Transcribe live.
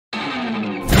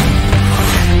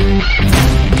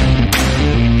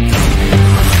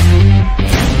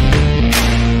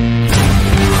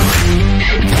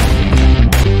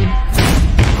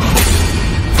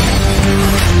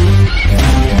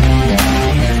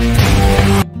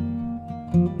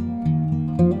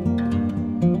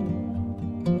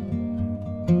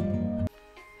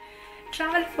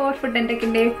Food and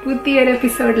ടെക്കിന്റെ പുതിയൊരു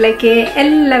എപ്പിസോഡിലേക്ക്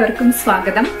എല്ലാവർക്കും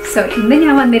സ്വാഗതം. സോ ഇന്ന്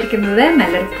ഞാൻ വന്നിരിക്കുന്നത്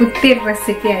നല്ലൊരു പുതിയൊരു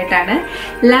റെസിപ്പി ആയിട്ടാണ്,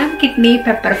 ലാം കിഡ്നി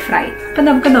പെപ്പർ ഫ്രൈ. അപ്പൊ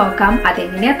നമുക്ക് നോക്കാം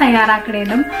അതെങ്ങനെയാ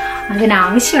തയ്യാറാക്കണേന്നും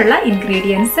അതിനാവശ്യമുള്ള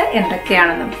ഇൻഗ്രീഡിയൻസ്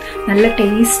എന്തൊക്കെയാണെന്നും. നല്ല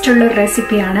ടേസ്റ്റുള്ള ഒരു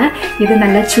റെസിപ്പിയാണ് ഇത്.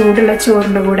 നല്ല ചൂടുള്ള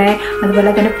ചോറിൻ്റെ കൂടെ,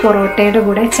 അതുപോലെ തന്നെ പൊറോട്ടയുടെ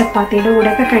കൂടെ, ചപ്പാത്തിയുടെ കൂടെ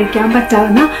ഒക്കെ കഴിക്കാൻ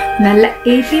പറ്റാവുന്ന നല്ല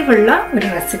എരിവുള്ള ഒരു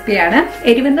റെസിപ്പിയാണ്.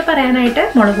 എരിവെന്ന് പറയാനായിട്ട്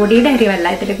മുളക് പൊടിയുടെ എരിവല്ല,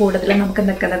 ഇതിൽ കൂടുതൽ നമുക്ക്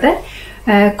നിൽക്കുന്നത്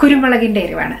കുരുമുളകിൻ്റെ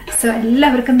എരിവാണ്. സോ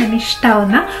എല്ലാവർക്കും തന്നെ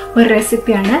ഇഷ്ടമാവുന്ന ഒരു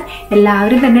റെസിപ്പിയാണ്.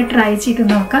 എല്ലാവരും തന്നെ ട്രൈ ചെയ്ത്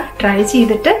നോക്കുക. ട്രൈ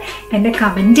ചെയ്തിട്ട് എന്നെ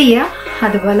കമൻറ്റ് ചെയ്യുക.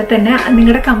 അതുപോലെ തന്നെ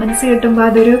നിങ്ങളുടെ കമൻറ്റ്സ് കിട്ടുമ്പോൾ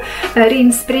അതൊരു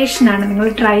ഇൻസ്പിറേഷനാണ്. നിങ്ങൾ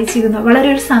ട്രൈ ചെയ്ത് വളരെ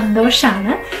ഒരു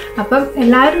സന്തോഷമാണ്. അപ്പം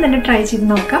എല്ലാവരും തന്നെ ട്രൈ ചെയ്ത്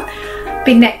നോക്കാം.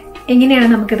 പിന്നെ എങ്ങനെയാണ്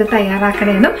നമുക്കിത്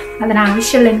തയ്യാറാക്കണമെന്നും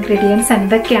അതിനാവശ്യമുള്ള ഇൻഗ്രീഡിയൻസ്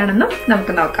എന്തൊക്കെയാണെന്നും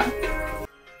നമുക്ക് നോക്കാം.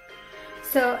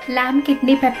 സോ ലാം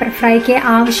കിഡ്നി പെപ്പർ ഫ്രൈക്ക്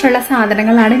ആവശ്യമുള്ള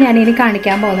സാധനങ്ങളാണ് ഞാനിനി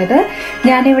കാണിക്കാൻ പോകുന്നത്.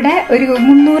 ഞാനിവിടെ ഒരു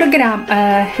 300 ഗ്രാം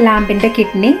ലാമ്പിൻ്റെ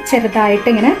കിഡ്നി ചെറുതായിട്ട്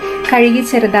ഇങ്ങനെ കഴുകി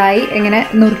ചെറുതായി ഇങ്ങനെ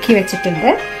നുറുക്കി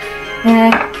വെച്ചിട്ടുണ്ട്.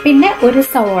 പിന്നെ ഒരു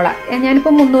സവോള,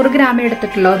 ഞാനിപ്പോൾ 300 ഗ്രാം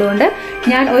എടുത്തിട്ടുള്ളൂ. അതുകൊണ്ട്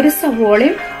ഞാൻ ഒരു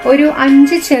സവോളയും ഒരു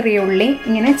 5 ചെറിയ ഉള്ളി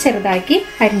ഇങ്ങനെ ചെറുതാക്കി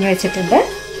അരിഞ്ഞു വെച്ചിട്ടുണ്ട്.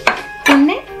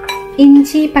 പിന്നെ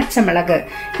ഇഞ്ചി, പച്ചമുളക്.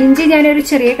 ഇഞ്ചി ഞാനൊരു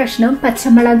ചെറിയ കഷ്ണം,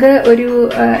 പച്ചമുളക്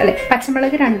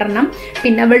പച്ചമുളക് 2 എണ്ണം,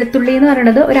 പിന്നെ വെളുത്തുള്ളി എന്ന്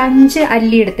പറയുന്നത് ഒരു 5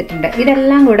 അല്ലി എടുത്തിട്ടുണ്ട്.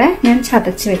 ഇതെല്ലാം കൂടെ ഞാൻ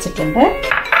ചതച്ച് വെച്ചിട്ടുണ്ട്.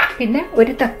 പിന്നെ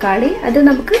ഒരു തക്കാളി, അത്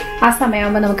നമുക്ക് ആ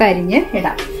സമയമാകുമ്പോൾ നമുക്ക് അരിഞ്ഞ്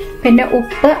ഇടാം. പിന്നെ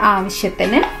ഉപ്പ്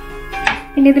ആവശ്യത്തിന്.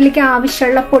 പിന്നെ ഇതിലേക്ക്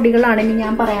ആവശ്യമുള്ള പൊടികളാണ് ഇനി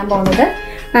ഞാൻ പറയാൻ പോകുന്നത്.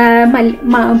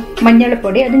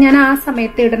 മഞ്ഞൾപ്പൊടി, അത് ഞാൻ ആ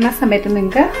സമയത്ത് ഇടുന്ന സമയത്ത്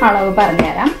നിങ്ങൾക്ക് അളവ്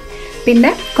പറഞ്ഞുതരാം. പിന്നെ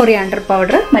കൊറിയാണ്ടർ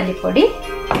പൗഡർ, മല്ലിപ്പൊടി,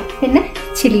 പിന്നെ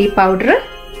ചില്ലി പൗഡർ,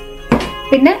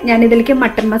 പിന്നെ ഞാനിതിലേക്ക്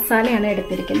മട്ടൺ മസാലയാണ്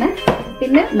എടുത്തിരിക്കുന്നത്.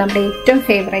 പിന്നെ നമ്മുടെ ഏറ്റവും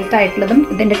ഫേവറേറ്റ് ആയിട്ടുള്ളതും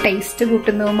ഇതിൻ്റെ ടേസ്റ്റ്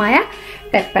കൂട്ടുന്നതുമായ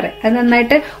പെപ്പർ. അത്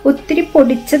നന്നായിട്ട് ഒത്തിരി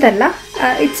പൊടിച്ചതല്ല,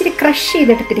 ഇച്ചിരി ക്രഷ്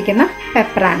ചെയ്തെടുത്തിരിക്കുന്ന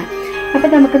പെപ്പറാണ്. അപ്പം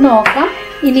നമുക്ക് നോക്കാം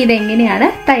ഇനി ഇതെങ്ങനെയാണ്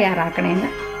തയ്യാറാക്കണേന്ന്.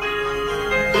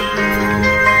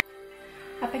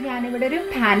 അപ്പം ഞാനിവിടെ ഒരു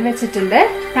പാൻ വെച്ചിട്ടുണ്ട്.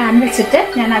 പാൻ വെച്ചിട്ട്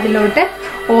ഞാൻ അതിലോട്ട്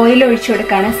ഓയിൽ ഒഴിച്ചു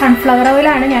കൊടുക്കുകയാണ്. സൺഫ്ലവർ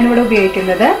ഓയിലാണ് ഞാനിവിടെ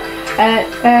ഉപയോഗിക്കുന്നത്.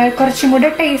 കുറച്ചും കൂടെ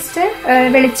ടേസ്റ്റ്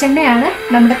വെളിച്ചെണ്ണയാണ്.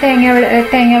 നമ്മുടെ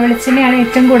തേങ്ങ വെളിച്ചെണ്ണയാണ്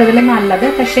ഏറ്റവും കൂടുതൽ നല്ലത്.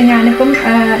 പക്ഷെ ഞാനിപ്പം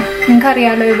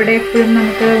നിങ്ങൾക്കറിയാമല്ലോ, ഇവിടെ എപ്പോഴും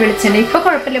നമുക്ക് വെളിച്ചെണ്ണ ഇപ്പോൾ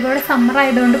കുഴപ്പമില്ല, ഇവിടെ സമ്മർ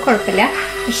ആയതുകൊണ്ട് കുഴപ്പമില്ല.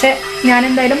 പക്ഷെ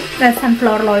ഞാനെന്തായാലും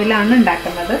സൺഫ്ലവർ ഓയിലാണ്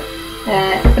ഉണ്ടാക്കുന്നത്.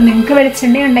 അപ്പം നിങ്ങൾക്ക്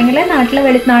വെളിച്ചെണ്ണ ഉണ്ടെങ്കിൽ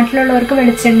നാട്ടിലുള്ളവർക്ക്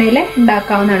വെളിച്ചെണ്ണയിൽ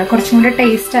ഉണ്ടാക്കാവുന്നതാണ്. കുറച്ചും കൂടെ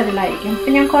ടേസ്റ്റ് അതിലായിരിക്കും.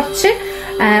 അപ്പം ഞാൻ കുറച്ച്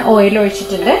ഓയിൽ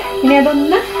ഒഴിച്ചിട്ടുണ്ട്. ഇനി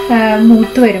അതൊന്ന്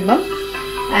മൂത്ത് വരുമ്പം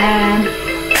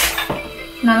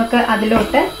നമുക്ക്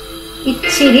അതിലോട്ട്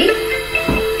ഇച്ചിരി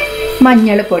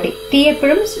മഞ്ഞൾപ്പൊടി, തീ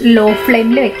എപ്പോഴും ലോ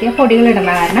ഫ്ലെയിമിൽ വെക്കുക പൊടികൾ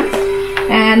ഇടുന്ന കാരണം.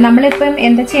 നമ്മളിപ്പം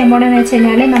എന്താ ചെയ്യാൻ പോകണമെന്ന് വെച്ച്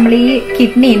കഴിഞ്ഞാൽ, നമ്മൾ ഈ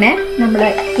കിഡ്നീനെ,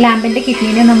 ലാമ്പിൻ്റെ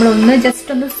കിഡ്നീനെ നമ്മളൊന്ന്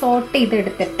ജസ്റ്റ് ഒന്ന് സോട്ട്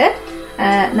ചെയ്തെടുത്തിട്ട്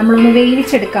നമ്മളൊന്ന്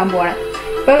വേവിച്ചെടുക്കാൻ പോവാണ്.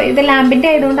 ഇപ്പോൾ ഇത് ലാമ്പിൻ്റെ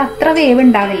ആയതുകൊണ്ട് അത്ര വേവ്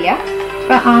ഉണ്ടാവില്ല.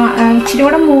 അപ്പം ഇച്ചിരി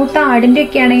കൂടെ മൂത്ത ആടിൻ്റെ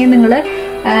ഒക്കെ ആണെങ്കിൽ നിങ്ങൾ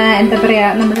എന്താ പറയുക,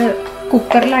 നമ്മൾ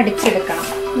കുക്കറിൽ അടിച്ചെടുക്കണം.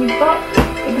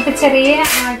 ഇതിപ്പോൾ ചെറിയ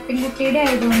ആട്ടിൻകുട്ടിയുടെ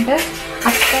ആയതുകൊണ്ട്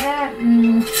അത്ര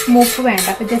മൂപ്പ് വേണ്ട.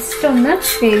 അപ്പം ജസ്റ്റ് ഒന്ന്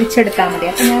വേവിച്ചെടുത്താൽ മതി.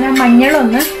 അപ്പം ഞാൻ ആ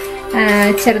മഞ്ഞളൊന്ന്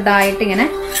ചെറുതായിട്ട് ഇങ്ങനെ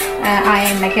ആ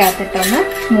എണ്ണയ്ക്കകത്തിട്ടൊന്ന്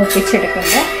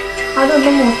മൂപ്പിച്ചെടുക്കുന്നുണ്ട്.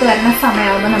 അതൊന്ന് മൂത്ത് വരുന്ന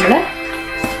സമയമാകുമ്പോൾ നമ്മൾ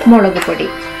മുളക് പൊടി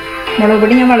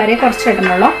ഞാൻ വളരെ കുറച്ച്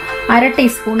ഇടുന്നുള്ളൂ. 1/2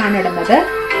 ടീസ്പൂണാണ് ഇടുന്നത്.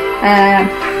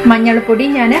 മഞ്ഞൾപ്പൊടി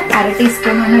ഞാൻ 1/2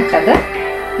 ടീസ്പൂണാണ് ഇട്ടത്.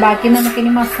 ബാക്കി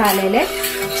നമുക്കിനി മസാലയിൽ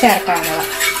ചേർക്കാവുന്നതാണ്.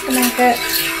 അപ്പം നമുക്ക്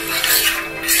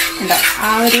ഉണ്ടോ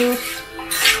ആ ഒരു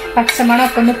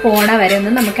പച്ചമണമൊക്കെ ഒന്ന് പോണ വരെ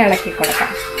ഒന്ന് നമുക്ക് ഇളക്കി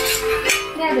കൊടുക്കാം.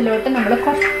 ഇനി അതിലോട്ട് നമ്മൾ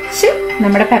കുറച്ച്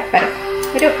നമ്മുടെ പെപ്പർ,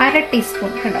 ഒരു 1/2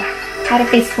 ടീസ്പൂൺ കണ്ടോ, 1/2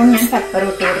 ടീസ്പൂൺ ഞാൻ പെപ്പർ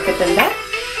ഇട്ട് കൊടുത്തിട്ടുണ്ട്.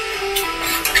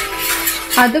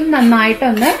 അതും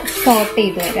നന്നായിട്ടൊന്ന് സോട്ട്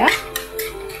ചെയ്ത് വരാം.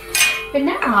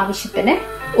 പിന്നെ ആവശ്യത്തിന്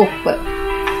ഉപ്പ്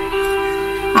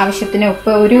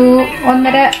ഒരു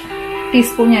 1.5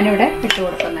 ടീസ്പൂൺ ഞാനിവിടെ ഇട്ട്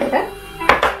കൊടുക്കുന്നുണ്ട്.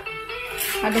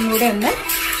 അതും കൂടെ ഒന്ന്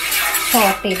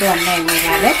സോട്ട് ചെയ്ത് വന്നു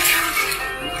കഴിഞ്ഞാൽ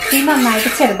ഈ നന്നായിട്ട്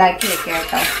ചെറുതാക്കി വെക്കുക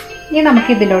കേട്ടോ. ഇനി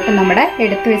നമുക്ക് ഇതിലോട്ട് നമ്മുടെ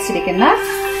എടുത്തു വെച്ചിരിക്കുന്ന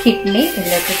കിഡ്നി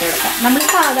ഇതിലേക്ക് ഇട്ട് കൊടുക്കാം. നമ്മൾ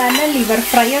സാധാരണ ലിവർ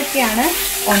ഫ്രൈ ഒക്കെയാണ്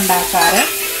ഉണ്ടാക്കാറ്.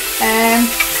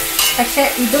 പക്ഷെ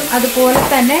ഇതും അതുപോലെ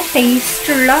തന്നെ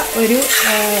ടേസ്റ്റുള്ള ഒരു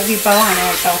വിഭവമാണ്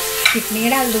കേട്ടോ.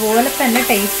 കിഡ്നിയുടെ അതുപോലെ തന്നെ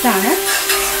ടേസ്റ്റാണ്,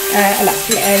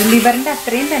 ലിവറിൻ്റെ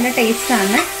അത്രയും തന്നെ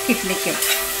ടേസ്റ്റാണ് കിഡ്നിക്കും.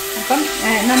 അപ്പം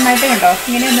നന്നായിട്ട് കണ്ടോ,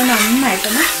 ഇങ്ങനെ ഒന്ന്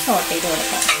നന്നായിട്ടൊന്ന് സോട്ട് ചെയ്ത്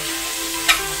കൊടുക്കാം.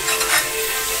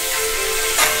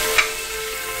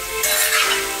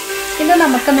 ഇത്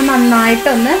നമുക്കൊന്ന്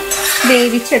നന്നായിട്ടൊന്ന്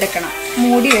വേവിച്ചെടുക്കണം.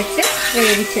 മൂടി വെച്ച്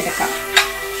വേവിച്ചെടുക്കാം.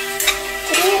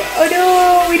 ഒരു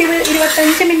ഒരു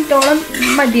 25 മിനിറ്റോളം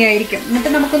മതിയായിരിക്കും. എന്നിട്ട്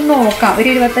നമുക്കൊന്ന് നോക്കാം. ഒരു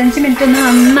 25 മിനിറ്റ് ഒന്ന്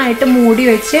നന്നായിട്ട് മൂടി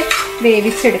വെച്ച്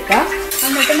വേവിച്ചെടുക്കാം.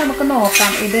 എന്നിട്ട് നമുക്ക്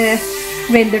നോക്കാം ഇത്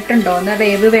വെന്തിട്ടുണ്ടോയെന്ന്,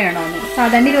 വേവ് വേണോന്ന്.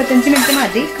 സാധാരണ 25 മിനിറ്റ്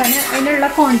മതി, കാരണം അതിനുള്ള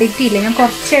ക്വാണ്ടിറ്റി ഇല്ല, ഞാൻ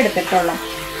കുറച്ചേ എടുത്തിട്ടുള്ളൂ.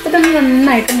 ഇതൊന്ന്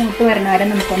നന്നായിട്ട് മൂത്ത് വരണ വരെ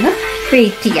നമുക്കൊന്ന്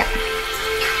വെയിറ്റ് ചെയ്യാം.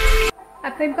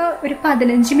 അപ്പോൾ ഇപ്പോൾ ഒരു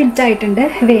 15 മിനിറ്റ് ആയിട്ടുണ്ട്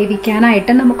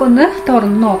വേവിക്കാനായിട്ട്. നമുക്കൊന്ന്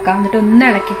തുറന്ന് നോക്കാം, എന്നിട്ട് ഒന്ന്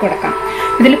ഇളക്കി കൊടുക്കാം.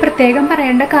 ഇതിൽ പ്രത്യേകം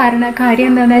പറയേണ്ട കാര്യം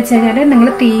എന്താണെന്ന് വെച്ച് കഴിഞ്ഞാൽ, നിങ്ങൾ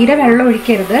തീരെ വെള്ളം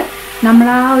ഒഴിക്കരുത്. നമ്മൾ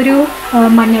ആ ഒരു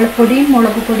മഞ്ഞൾപ്പൊടിയും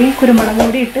മുളക് പൊടിയും കുരുമുളക്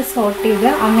പൊടി ഇട്ട് സോട്ട് ചെയ്ത്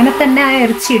അങ്ങനെ തന്നെ ആ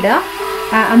ഇറച്ചി ഇടുക.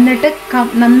 എന്നിട്ട്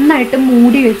നന്നായിട്ട്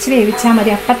മൂടി വെച്ച് വേവിച്ചാൽ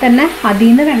മതി. അപ്പം തന്നെ അതിൽ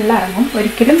നിന്ന് വെള്ളം ഇറങ്ങും.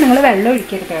 ഒരിക്കലും നിങ്ങൾ വെള്ളം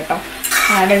ഒഴിക്കരുത് കേട്ടോ.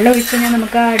 വെള്ളം ഒഴിച്ച് കഴിഞ്ഞാൽ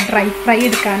നമുക്ക് ഡ്രൈ ഫ്രൈ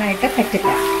എടുക്കാനായിട്ട്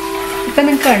പറ്റില്ല. ഇപ്പം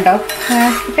നിങ്ങൾക്ക് കണ്ടോ,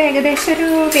 ഇപ്പം ഏകദേശം ഒരു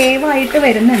വേവായിട്ട്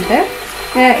വരുന്നുണ്ട്.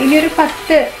 ഇനി ഒരു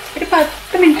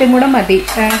 10 മിനിറ്റും കൂടെ മതി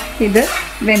ഇത്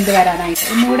വെന്ത് വരാനായിട്ട്.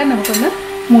 ഒന്നുകൂടെ നമുക്കൊന്ന്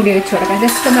മൂടി വെച്ച് കൊടുക്കാം.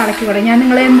 ജസ്റ്റ് ഒന്ന് ഇളക്കി കൊടുക്കാം. ഞാൻ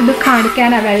നിങ്ങളെ ഇത്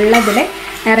കാണിക്കാനാണ് വെള്ളം ഇതിൽ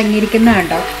ഇറങ്ങിയിരിക്കുന്നത്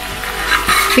കണ്ടോ.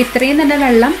 അപ്പം ഇത്രയും തന്നെ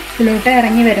വെള്ളം ഇതിലോട്ട്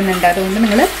ഇറങ്ങി വരുന്നുണ്ട്. അതുകൊണ്ട്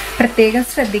നിങ്ങൾ പ്രത്യേകം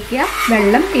ശ്രദ്ധിക്കുക,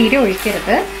 വെള്ളം തീരെ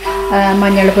ഒഴിക്കരുത്.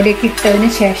 മഞ്ഞൾപ്പൊടിയൊക്കെ ഇട്ടതിന്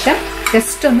ശേഷം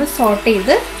ജസ്റ്റ് ഒന്ന് സോട്ട്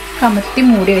ചെയ്ത് കമത്തി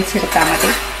മൂടി വെച്ചെടുത്താൽ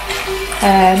മതി.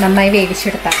 നന്നായി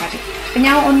വേവിച്ചെടുത്താൽ മതി. അപ്പം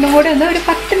ഞാൻ ഒന്നും കൂടെ ഒരു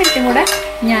 10 മിനിറ്റും കൂടെ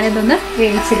ഞാനിതൊന്ന്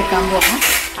വേവിച്ചെടുക്കാൻ പോകാം.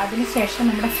 അതിനുശേഷം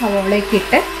നമ്മുടെ സവോളയൊക്കെ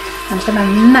ഇട്ട് നമുക്ക്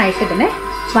നന്നായിട്ട് ഇതിനെ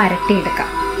വരട്ടിയെടുക്കാം.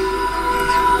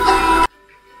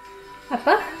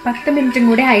 അപ്പോൾ 10 മിനിറ്റും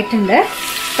കൂടെ ആയിട്ടുണ്ട്.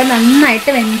 അപ്പം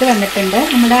നന്നായിട്ട് വെന്ത് വന്നിട്ടുണ്ട്.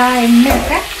 നമ്മുടെ ആ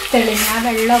എണ്ണയൊക്കെ തെളിഞ്ഞ്, ആ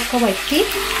വെള്ളമൊക്കെ വറ്റി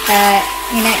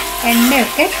ഇങ്ങനെ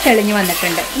എണ്ണയൊക്കെ തെളിഞ്ഞ്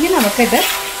വന്നിട്ടുണ്ട്. ഇനി നമുക്കിത്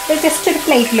ജസ്റ്റ് ഒരു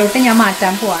പ്ലേറ്റിലോട്ട് ഞാൻ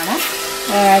മാറ്റാൻ പോവാണ്.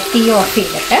 തീ ഓഫ്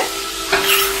ചെയ്തിട്ട്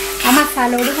ആ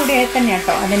മസാലയോട് കൂടി തന്നെ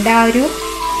കേട്ടോ, അതിൻ്റെ ആ ഒരു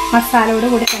മസാലയോട്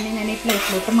കൂടി തന്നെ ഞാൻ ഈ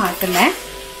പ്ലേറ്റിലോട്ട് മാറ്റുന്നത്.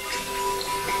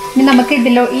 ഇനി നമുക്ക്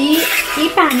ഈ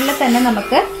പാനിൽ തന്നെ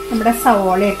നമുക്ക് നമ്മുടെ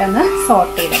സവോള ഇട്ടൊന്ന്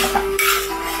സോട്ട് ചെയ്തെടുക്കാം.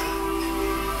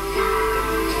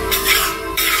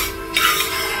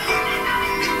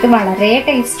 ഇത് വളരെ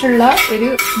ടേസ്റ്റുള്ള ഒരു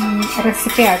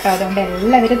റെസിപ്പി ആട്ടോ. അതുകൊണ്ട്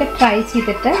എല്ലാവരും ഇത് ട്രൈ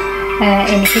ചെയ്തിട്ട്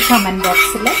എനിക്ക് കമൻറ്റ്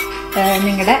ബോക്സിൽ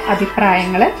നിങ്ങളുടെ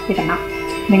അഭിപ്രായങ്ങൾ ഇടണം.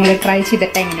 നിങ്ങൾ ട്രൈ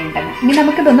ചെയ്തിട്ട് എങ്ങനെയുണ്ടെന്ന്. ഇനി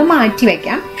നമുക്കിതൊന്ന് മാറ്റി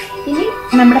വയ്ക്കാം. ഇനി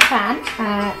നമ്മുടെ പാൻ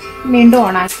വീണ്ടും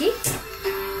ഓണാക്കി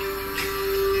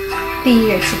തീ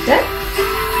വെച്ചിട്ട്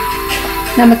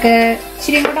നമുക്ക്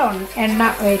ഇച്ചിരി കൂടെ എണ്ണ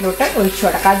അതിലോട്ട് ഒഴിച്ചു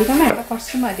കൊടുക്കാം. അധികം വേണ്ട,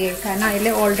 കുറച്ച് മതിയായി, കാരണം അതിൽ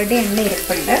ഓൾറെഡി എണ്ണ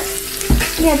ഇരിപ്പുണ്ട്.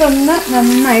 ഇനി അതൊന്ന്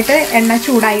നന്നായിട്ട് എണ്ണ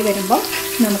ചൂടായി വരുമ്പോൾ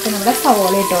നമുക്ക് നമ്മുടെ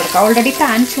സവോള ഇട്ട് കൊടുക്കാം. ഓൾറെഡി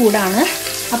പാൻ ചൂടാണ്,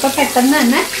 അപ്പോൾ പെട്ടെന്ന്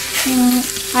തന്നെ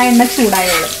ആ എണ്ണ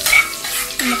ചൂടായുള്ളൂ.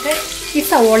 നമുക്ക് ഈ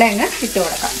സവോള അങ്ങ് ഇട്ട്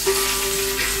കൊടുക്കാം.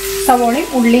 സവോളയും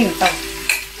ഉള്ളിയും കേട്ടോ.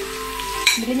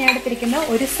 ഇതിൽ ഞാൻ എടുത്തിരിക്കുന്ന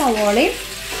ഒരു സവോളയും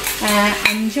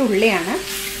 5 ഉള്ളിയാണ്.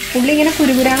 ഉള്ളി ഇങ്ങനെ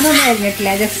കുരുകുരാന്നൊന്നും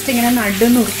അരിഞ്ഞിട്ടില്ല, ജസ്റ്റ് ഇങ്ങനെ നടു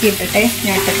നുറുക്കിയിട്ടിട്ടേ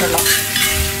ഞാൻ ഇട്ടിട്ടുള്ളൂ.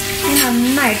 ഇനി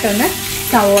നന്നായിട്ടൊന്ന്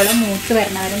സവോള മൂത്ത്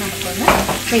വരണവരെ നമുക്കൊന്ന്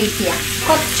വെയിറ്റ് ചെയ്യാം.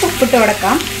 കുറച്ച് ഉപ്പിട്ട്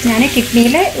കൊടുക്കാം. ഞാൻ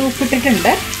കിഡ്നിയിൽ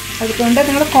ഉപ്പിട്ടിട്ടുണ്ട്, അതുകൊണ്ട്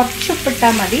നിങ്ങൾ കുറച്ച്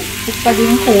ഉപ്പിട്ടാൽ മതി.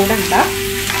 ഉപ്പധികം കൂടണ്ട,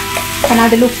 കാരണം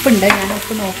അതിൽ ഉപ്പുണ്ട്. ഞാൻ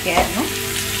ഉപ്പ് നോക്കിയായിരുന്നു.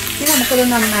 ഇനി നമുക്കത്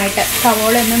നന്നായിട്ട്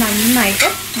സവോള ഒന്ന് നന്നായിട്ട്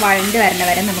വഴണ്ട് വരണ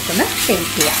വരെ നമുക്കൊന്ന്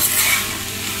വെയിറ്റ് ചെയ്യാം.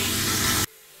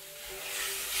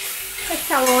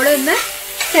 സവോള ഒന്ന്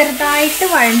ചെറുതായിട്ട്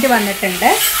വഴണ്ട് വന്നിട്ടുണ്ട്.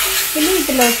 ഇനി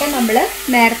ഇതിലോട്ട് നമ്മൾ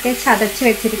നേരത്തെ ചതച്ച്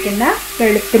വെച്ചിരിക്കുന്ന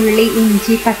വെളുത്തുള്ളി,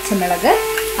 ഇഞ്ചി, പച്ചമുളക്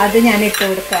അത് ഞാൻ ഇട്ട്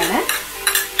കൊടുക്കുകയാണ്.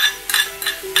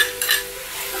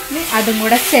 ഇനി അതും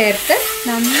കൂടെ ചേർത്ത്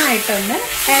നന്നായിട്ടൊന്ന്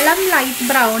ഇളം ലൈറ്റ്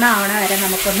ബ്രൗൺ ആവണ വരെ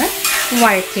നമുക്കൊന്ന്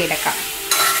വഴറ്റിയെടുക്കാം.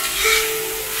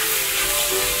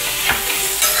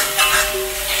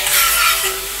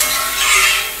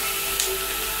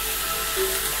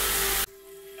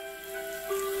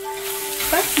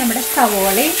 അപ്പം നമ്മുടെ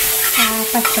സവോളയും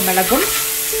പച്ചമുളകും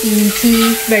ഇഞ്ചി,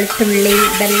 വെളുത്തുള്ളി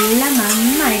ഇതെല്ലാം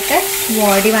നന്നായിട്ട്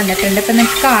വാടി വന്നിട്ടുണ്ട്. ഇപ്പം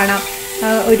നിങ്ങൾക്ക് കാണാം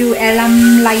ഒരു ഇളം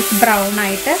ലൈറ്റ് ബ്രൗൺ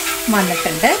ആയിട്ട്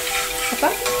വന്നിട്ടുണ്ട്.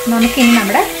 അപ്പം നമുക്കിനി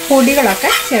നമ്മുടെ പൊടികളൊക്കെ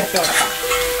ചേർത്ത് കൊടുക്കാം.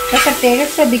 അപ്പോൾ പ്രത്യേകം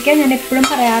ശ്രദ്ധിക്കുക, ഞാൻ എപ്പോഴും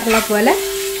പറയാറുള്ള പോലെ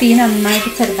തീ നന്നായിട്ട്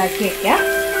ചെറുതാക്കി വയ്ക്കുക.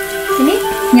 ഇനി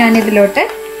ഞാനിതിലോട്ട്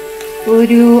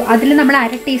അതിൽ നമ്മൾ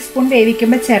 1/2 ടീസ്പൂൺ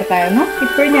വേവിക്കുമ്പോൾ ചേർത്തായിരുന്നു.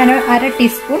 ഇപ്പോഴും ഞാൻ 1/2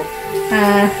 ടീസ്പൂൺ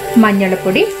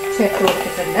മഞ്ഞൾപ്പൊടി ചേർത്ത്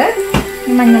കൊടുത്തിട്ടുണ്ട്.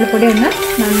 ഈ മഞ്ഞൾപ്പൊടി ഒന്ന്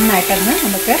നന്നായിട്ടൊന്ന്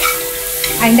നമുക്ക്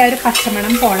അതിൻ്റെ ഒരു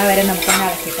പച്ചമണം പോണ വരെ നമുക്കൊന്ന്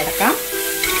ഇളക്കി കിടക്കാം.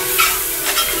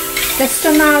 ജസ്റ്റ്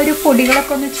ഒന്ന് ആ ഒരു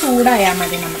പൊടികളൊക്കെ ഒന്ന് ചൂടായാൽ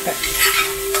മതി നമുക്ക്.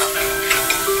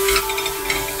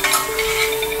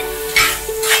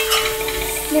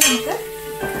 ഇനി നമുക്ക്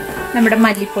നമ്മുടെ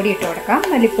മല്ലിപ്പൊടി ഇട്ട് കൊടുക്കാം.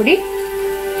 മല്ലിപ്പൊടി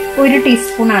 1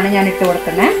 ടീസ്പൂണാണ് ഞാൻ ഇട്ട്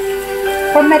കൊടുക്കുന്നത്.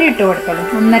 1.5 ഇട്ട് കൊടുത്തോളൂ,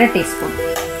 1.5 ടീസ്പൂൺ.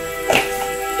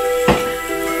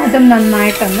 അതും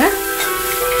നന്നായിട്ടൊന്ന്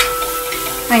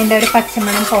അതിൻ്റെ ഒരു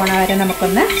പച്ചമണം പോണ വരെ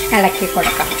നമുക്കൊന്ന് ഇളക്കി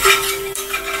കൊടുക്കാം.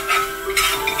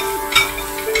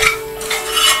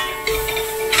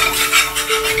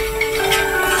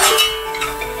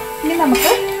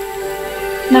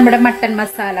 നമ്മുടെ മട്ടൻ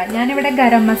മസാല. ഞാനിവിടെ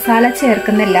ഗരം മസാല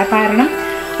ചേർക്കുന്നില്ല, കാരണം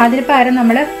അതിന് പകരം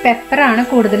നമ്മൾ പെപ്പറാണ്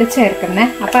കൂടുതൽ ചേർക്കുന്നത്.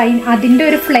 അപ്പം അതിൻ്റെ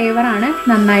ഒരു ഫ്ലേവറാണ്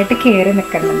നന്നായിട്ട് കയറി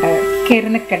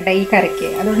നിൽക്കേണ്ട ഈ കറിക്ക്.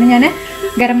 അതുകൊണ്ട് ഞാൻ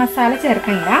ഗരം മസാല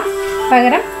ചേർക്കുന്നില്ല,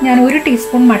 പകരം ഞാൻ 1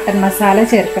 ടീസ്പൂൺ മട്ടൻ മസാല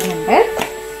ചേർക്കുന്നുണ്ട്.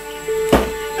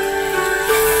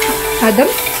 അതും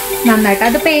നന്നായിട്ട്,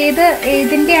 അതിപ്പോൾ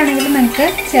ഏതിൻ്റെ ആണെങ്കിലും നിങ്ങൾക്ക്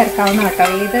ചേർക്കാവുന്ന കേട്ടോ.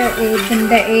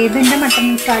 ഏതിൻ്റെ മട്ടൻ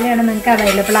മസാലയാണ് നിങ്ങൾക്ക്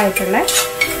അവൈലബിൾ ആയിട്ടുള്ളത്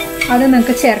അത്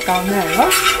നിങ്ങൾക്ക് ചേർക്കാവുന്നതേ ഉള്ളൂ.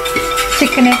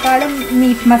 ചിക്കനേക്കാളും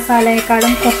മീറ്റ്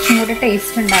മസാലയേക്കാളും കുറച്ചും കൂടി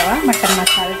ടേസ്റ്റ് ഉണ്ടാവുക മട്ടൻ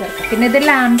മസാല ചേർക്കുക. പിന്നെ ഇത്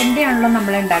ലാമ്പിൻ്റെ ആണല്ലോ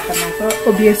നമ്മൾ ഉണ്ടാക്കുന്നത്, അപ്പോൾ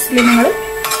ഒബ്വിയസ്ലി നിങ്ങൾ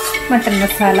മട്ടൻ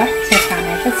മസാല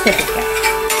ചേർക്കാനായിട്ട് ശ്രദ്ധിക്കുക.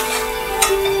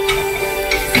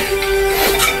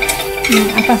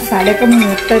 ആ മസാലയൊക്കെ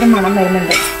മൂത്തൊരു മണം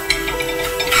വരുന്നുണ്ട്.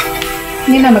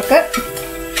 ഇനി നമുക്ക്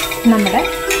നമ്മുടെ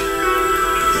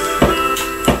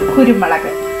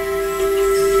കുരുമുളക്,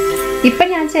 ഇപ്പം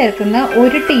ഞാൻ ചേർക്കുന്ന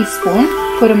 1 ടീസ്പൂൺ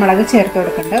കുരുമുളക് ചേർത്ത്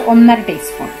കൊടുക്കുന്നുണ്ട്, 1.5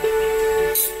 ടീസ്പൂൺ.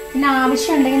 പിന്നെ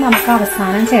ആവശ്യമുണ്ടെങ്കിൽ നമുക്ക്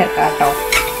അവസാനം ചേർക്കാം കേട്ടോ.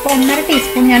 അപ്പോൾ 1.5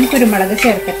 ടീസ്പൂൺ ഞാൻ കുരുമുളക്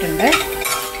ചേർത്തിട്ടുണ്ട്.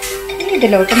 ഇനി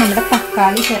ഇതിലോട്ട് നമ്മുടെ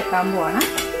തക്കാളി ചേർക്കാൻ പോവാണ്.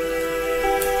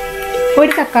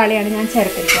 1 തക്കാളിയാണ് ഞാൻ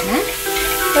ചേർത്തിരിക്കുന്നത്.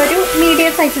 ഒരു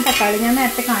മീഡിയം സൈസ് തക്കാളി, ഞാൻ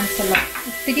നേരത്തെ കാണിച്ചല്ലോ,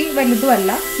 ഒത്തിരി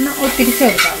വലുതുമല്ല എന്നാൽ ഒത്തിരി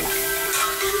ചെറുതല്ല,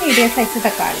 മീഡിയം സൈസ്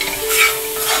തക്കാളി.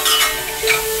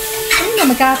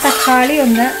 നമുക്ക് ആ തക്കാളി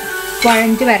ഒന്ന്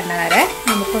വഴഞ്ഞ് വരണ വരെ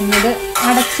നമുക്കൊന്നത്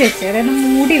അടച്ച് വെച്ച്, അതായത്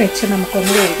മൂടി വെച്ച്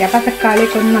നമുക്കൊന്ന് വേവിക്കാം. അപ്പോൾ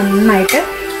തക്കാളിയൊക്കെ ഒന്ന് നന്നായിട്ട്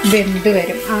വെന്ത്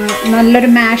വരും, നല്ലൊരു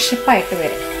മാഷപ്പായിട്ട്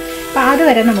വരും. അപ്പോൾ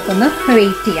അതുവരെ നമുക്കൊന്ന്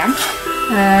വെയിറ്റ് ചെയ്യാം.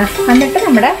 എന്നിട്ട്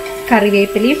നമ്മുടെ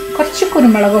കറിവേപ്പിലയും കുറച്ച്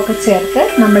കുരുമുളകൊക്കെ ചേർത്ത്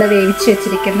നമ്മൾ വേവിച്ച്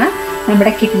വെച്ചിരിക്കുന്ന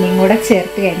നമ്മുടെ കിഡ്നിയും കൂടെ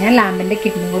ചേർത്ത് കഴിഞ്ഞാൽ, ലാമ്പിൻ്റെ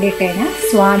കിഡ്നിയും കൂടി ഇട്ട് കഴിഞ്ഞാൽ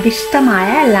സ്വാദിഷ്ടമായ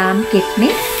ലാമ്പ് കിഡ്നി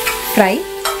ഫ്രൈ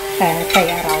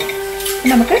തയ്യാറാവും.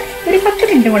 നമുക്ക് ഒരു 10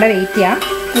 മിനിറ്റും കൂടെ വെയിറ്റ് ചെയ്യാം,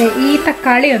 ഈ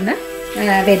തക്കാളി ഒന്ന്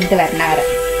വെന്ത് വരണ വരെ.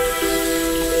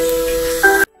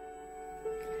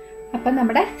 അപ്പം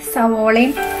നമ്മുടെ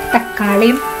സവോളയും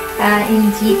തക്കാളിയും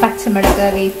ഇഞ്ചി പച്ചമുളക്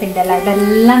വേപ്പിൻ്റെ ഇല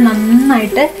ഇതെല്ലാം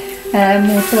നന്നായിട്ട്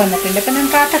മൂത്ത് വന്നിട്ടുണ്ട്. അപ്പം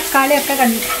നമുക്ക് ആ തക്കാളിയൊക്കെ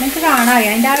നിങ്ങൾക്ക് കാണാൻ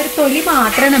അറിയാം, അതിൻ്റെ ആ ഒരു തൊലി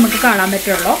മാത്രമേ നമുക്ക് കാണാൻ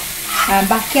പറ്റുള്ളൂ,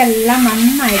 ബാക്കിയെല്ലാം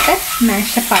നന്നായിട്ട്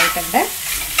മാഷപ്പായിട്ടുണ്ട്.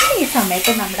 ഈ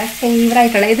സമയത്ത് നമ്മുടെ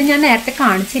ഫേവറേറ്റുള്ള, ഇത് ഞാൻ നേരത്തെ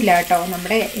കാണിച്ചില്ല കേട്ടോ,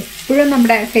 നമ്മുടെ എപ്പോഴും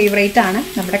നമ്മുടെ ഫേവറേറ്റ് ആണ്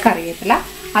നമ്മുടെ കറിവേപ്പില.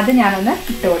 അത് ഞാനൊന്ന്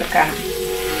ഇട്ട് കൊടുക്കുകയാണ്.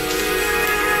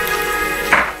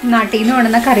 നാട്ടിൽ നിന്ന്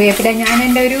കൊണ്ടുവന്ന കറിവേപ്പില, ഞാൻ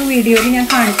എൻ്റെ ഒരു വീഡിയോയിൽ ഞാൻ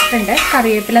കാണിച്ചിട്ടുണ്ട്.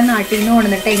 കറിവേപ്പില നാട്ടിൽ നിന്ന്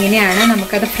കൊണ്ടുവന്നിട്ട് എങ്ങനെയാണ്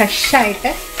നമുക്കത്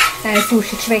ഫ്രഷായിട്ട്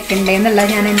സൂക്ഷിച്ച് വെക്കണ്ടേന്നുള്ളത്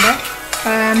ഞാൻ എൻ്റെ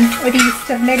ഒരു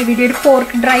ഈസ്റ്ററിൻ്റെ ഒരു വീഡിയോ, ഒരു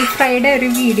പോർക്ക് ഡ്രൈ ഫ്രൈയുടെ ഒരു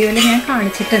വീഡിയോയിൽ ഞാൻ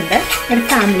കാണിച്ചിട്ടുണ്ട്, ഒരു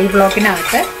ഫാമിലി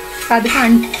വ്ളോഗിനകത്ത്. അപ്പം അത്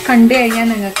കണ്ടു കഴിഞ്ഞാൽ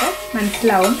നിങ്ങൾക്ക്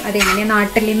മനസ്സിലാവും അതെങ്ങനെ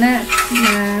നാട്ടിൽ നിന്ന്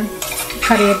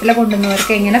കറിവേപ്പില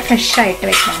കൊണ്ടുവന്നവർക്ക് എങ്ങനെ ഫ്രഷായിട്ട്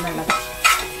വെക്കാം എന്നുള്ളത്.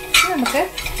 നമുക്ക്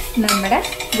നമ്മുടെ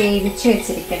വേവിച്ച്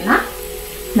വെച്ചിരിക്കുന്ന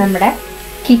നമ്മുടെ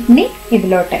കിഡ്നി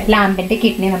ഇതിലോട്ട്, ലാമ്പിൻ്റെ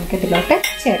കിഡ്നി നമുക്ക് ഇതിലോട്ട്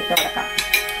ചേർത്ത് കൊടുക്കാം.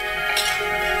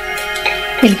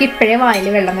 എനിക്കിപ്പോഴേ വായിൽ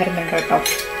വെള്ളം വരുന്നുണ്ട് കേട്ടോ,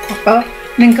 അപ്പോൾ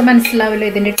നിങ്ങൾക്ക് മനസ്സിലാവില്ല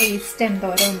ഇതിൻ്റെ ടേസ്റ്റ്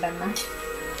എന്തോരം ഉണ്ടെന്ന്.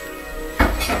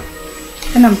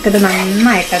 നമുക്കിത്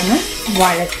നന്നായിട്ടൊന്ന്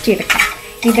വഴറ്റിയെടുക്കാം.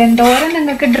 ഇതെന്തോരം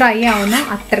നിങ്ങൾക്ക് ഡ്രൈ ആവുന്ന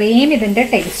അത്രയും ഇതിൻ്റെ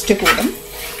ടേസ്റ്റ് കൂടും.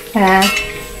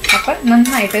 അപ്പം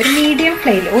നന്നായിട്ട് ഒരു മീഡിയം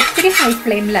ഫ്ലെയിമിൽ, ഒത്തിരി ഹൈ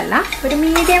ഫ്ലെയിമിലല്ല, ഒരു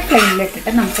മീഡിയം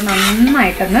ഫ്ലെയിമിലിട്ടിട്ട് നമുക്ക്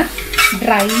നന്നായിട്ടൊന്ന്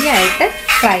ഡ്രൈ ആയിട്ട്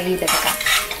ഫ്രൈ ചെയ്തെടുക്കാം.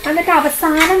 എന്നിട്ട്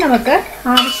അവസാനം നമുക്ക്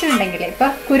ആവശ്യമുണ്ടെങ്കിൽ, ഇപ്പോൾ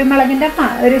കുരുമുളകിൻ്റെ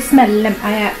ഒരു സ്മെല്ലും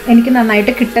എനിക്ക്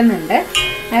നന്നായിട്ട് കിട്ടുന്നുണ്ട്.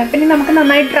 പിന്നെ നമുക്ക്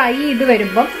നന്നായി ഡ്രൈ ചെയ്ത്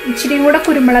വരുമ്പം ഇച്ചിരിയും കൂടെ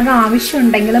കുരുമുളക്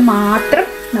ആവശ്യമുണ്ടെങ്കിൽ മാത്രം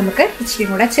നമുക്ക്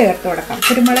ഇച്ചിരിയും കൂടെ ചേർത്ത് കൊടുക്കാം.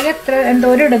 കുരുമുളക്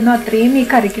എന്തോരം ഇടുന്നോ അത്രയും ഈ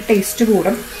കറിക്ക് ടേസ്റ്റ്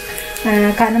കൂടും.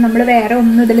 കാരണം നമ്മൾ വേറെ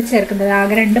ഒന്നും ഇതിൽ ചേർക്കുന്നത്,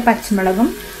 ആകെ 2 പച്ചമുളകും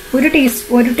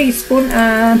 1 ടീസ്പൂൺ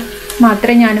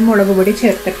മാത്രമേ ഞാൻ മുളക് പൊടി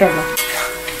ചേർത്തിട്ടുള്ളൂ.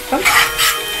 അപ്പം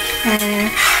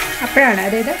അപ്പോഴാണ്,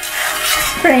 അതായത്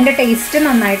അപ്പോഴതിൻ്റെ ടേസ്റ്റ്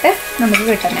നന്നായിട്ട് നമുക്ക്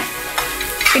കിട്ടുന്നത്.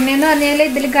 പിന്നെയെന്ന് പറഞ്ഞാൽ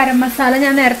ഇതിൽ ഗരം മസാല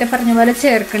ഞാൻ നേരത്തെ പറഞ്ഞ പോലെ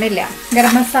ചേർക്കണില്ല.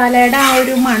 ഗരം മസാലയുടെ ആ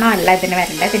ഒരു മണമല്ല ഇതിന്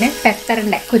വരേണ്ടത്, ഇതിന്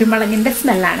പെപ്പറിൻ്റെ കുരുമുളകിൻ്റെ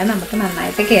സ്മെല്ലാണ് നമുക്ക്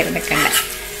നന്നായിട്ട് കയറി നിൽക്കേണ്ടത്.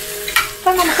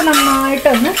 അപ്പം നമുക്ക്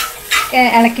നന്നായിട്ടൊന്ന്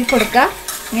ഇളക്കി കൊടുക്കുക.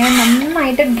 ഇങ്ങനെ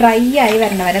നന്നായിട്ട് ഡ്രൈ ആയി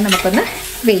വരണ വരെ നമുക്കൊന്ന്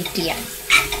വെയിറ്റ് ചെയ്യാം.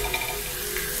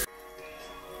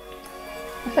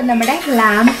 അപ്പം നമ്മുടെ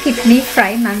ലാമ്പ് കിഡ്നി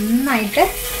ഫ്രൈ നന്നായിട്ട്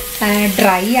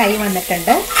ഡ്രൈ ആയി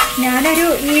വന്നിട്ടുണ്ട്. ഞാനൊരു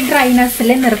ഈ ഡ്രൈനെസ്സിൽ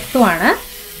നിർത്തുവാണ്.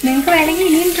 നിങ്ങൾക്ക് വേണമെങ്കിൽ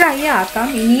ഇനിയും ഡ്രൈ ആക്കാം,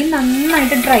 ഇനിയും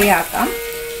നന്നായിട്ട് ഡ്രൈ ആക്കാം.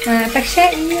 പക്ഷേ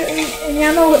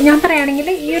ഞാൻ പറയുകയാണെങ്കിൽ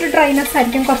ഈ ഒരു ഡ്രൈനെസ്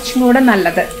ആയിരിക്കും കുറച്ചും കൂടെ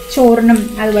നല്ലത്. ചോറിനും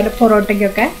അതുപോലെ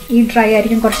പൊറോട്ടയ്ക്കൊക്കെ ഈ ഡ്രൈ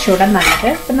ആയിരിക്കും കുറച്ചുകൂടെ നല്ലത്.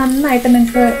 അപ്പം നന്നായിട്ട്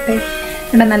നിങ്ങൾക്ക്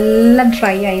ഇവിടെ നല്ല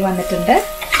ഡ്രൈ ആയി വന്നിട്ടുണ്ട്.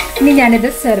 ഇനി ഞാനിത്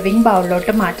സെർവിങ്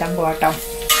ബൗളിലോട്ട് മാറ്റാൻ പോകട്ടോ.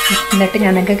 എന്നിട്ട്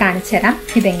ഞാൻ നിങ്ങൾക്ക് കാണിച്ചു തരാം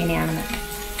ഇതെങ്ങനെയാണെന്ന്.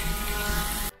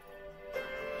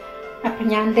 അപ്പം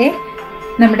ഞാൻ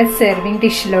നമ്മുടെ സെർവിങ്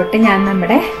ഡിഷിലോട്ട് ഞാൻ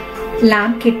നമ്മുടെ ലാം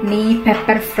കിഡ്നി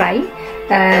പെപ്പർ ഫ്രൈ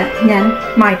ഞാൻ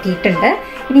മാറ്റിയിട്ടുണ്ട്.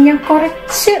 ഇനി ഞാൻ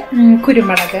കുറച്ച്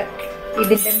കുരുമുളക്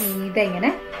ഇതിൻ്റെ മീതെ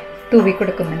ഇങ്ങനെ തൂവി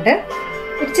കൊടുക്കുന്നുണ്ട്.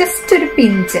 ജസ്റ്റ് ഒരു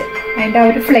പിഞ്ച് അതിൻ്റെ ആ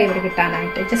ഒരു ഫ്ലേവർ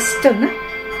കിട്ടാനായിട്ട് ജസ്റ്റ് ഒന്ന്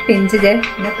പിഞ്ച്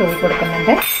ഇങ്ങനെ തൂവി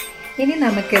കൊടുക്കുന്നുണ്ട്. ഇനി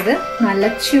നമുക്കിത് നല്ല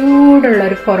ചൂടുള്ള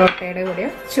ഒരു പൊറോട്ടയുടെ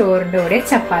കൂടെയോ ചോറിൻ്റെ കൂടെയോ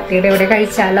ചപ്പാത്തിയുടെ കൂടെ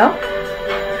കഴിച്ചാലോ?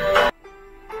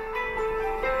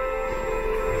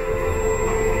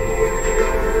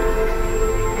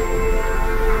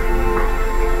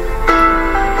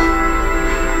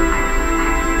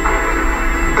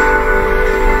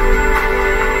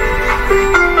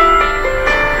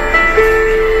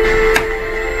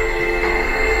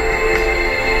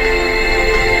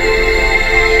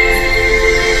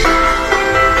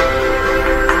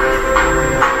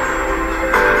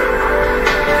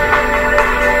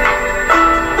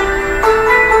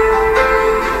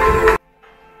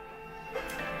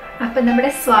 അപ്പൊ നമ്മുടെ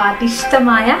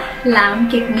സ്വാദിഷ്ടമായ ലാം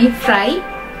കിഡ്നി ഫ്രൈ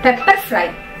പെപ്പർ ഫ്രൈ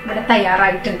ഇവിടെ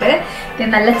തയ്യാറായിട്ടുണ്ട്. ഇത്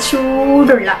നല്ല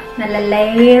ചൂടുള്ള നല്ല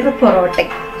ലെയർ പൊറോട്ട.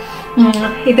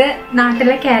 ഇത്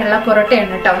നാട്ടിലെ കേരള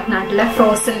പൊറോട്ടയാണ് കേട്ടോ. നാട്ടിലെ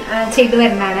ഫ്രോസൺ ചെയ്ത്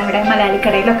വരുന്നതാണ്. ഇവിടെ മലയാളി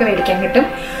കടയിലൊക്കെ മേടിക്കാൻ കിട്ടും.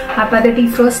 അപ്പൊ അത്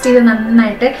ഡീഫ്രോസ്റ്റ് ചെയ്ത്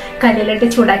നന്നായിട്ട് കല്ലിലിട്ട്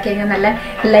ചൂടാക്കി കഴിഞ്ഞാൽ നല്ല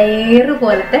ലെയർ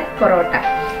പോലത്തെ പൊറോട്ട.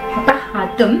 അപ്പൊ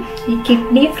അതും ഈ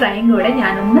കിഡ്നി ഫ്രൈയും കൂടെ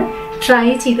ഞാനൊന്ന് ട്രൈ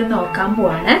ചെയ്ത് നോക്കാൻ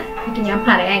പോവാണ്. എന്നിട്ട് ഞാൻ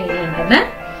പറയാം എങ്ങനെയുണ്ടെന്ന്.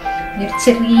 ഒരു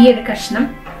ചെറിയൊരു കഷ്ണം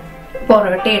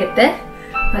പൊറോട്ട എടുത്ത്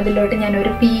അതിലോട്ട് ഞാൻ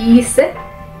ഒരു പീസ്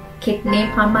കിഡ്നിയും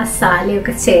ആ മസാലയും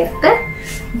ഒക്കെ ചേർത്ത്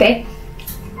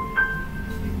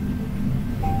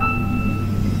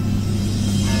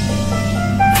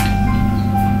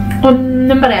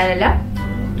ഒന്നും പറയാനില്ല,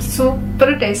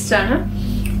 സൂപ്പർ ടേസ്റ്റ് ആണ്.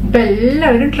 അപ്പൊ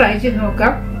എല്ലാവരും ട്രൈ ചെയ്ത്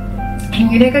നോക്കാം.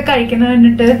 ഇങ്ങനെയൊക്കെ കഴിക്കുന്നത്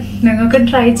കണ്ടിട്ട് നിങ്ങൾക്ക്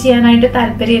ട്രൈ ചെയ്യാനായിട്ട്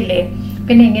താല്പര്യമില്ലേ?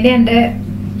 പിന്നെ എങ്ങനെയാ എൻ്റെ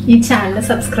ഈ ചാനൽ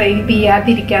സബ്സ്ക്രൈബ്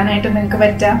ചെയ്യാതിരിക്കാനായിട്ട് നിങ്ങൾക്ക്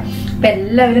പറ്റാം. അപ്പൊ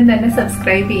എല്ലാവരും തന്നെ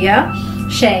സബ്സ്ക്രൈബ് ചെയ്യുക,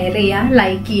 ഷെയർ ചെയ്യുക,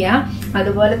 ലൈക്ക് ചെയ്യുക.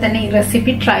 അതുപോലെ തന്നെ ഈ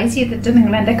റെസിപ്പി ട്രൈ ചെയ്തിട്ട്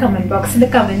നിങ്ങൾ എൻ്റെ കമന്റ് ബോക്സിൽ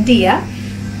കമന്റ് ചെയ്യുക.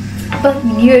 അപ്പൊ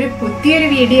ഇനിയൊരു പുതിയൊരു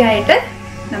വീഡിയോ ആയിട്ട്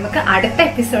നമുക്ക് അടുത്ത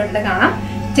എപ്പിസോഡിൽ കാണാം.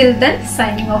 Till then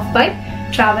signing off by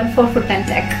travel for food and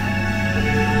tech.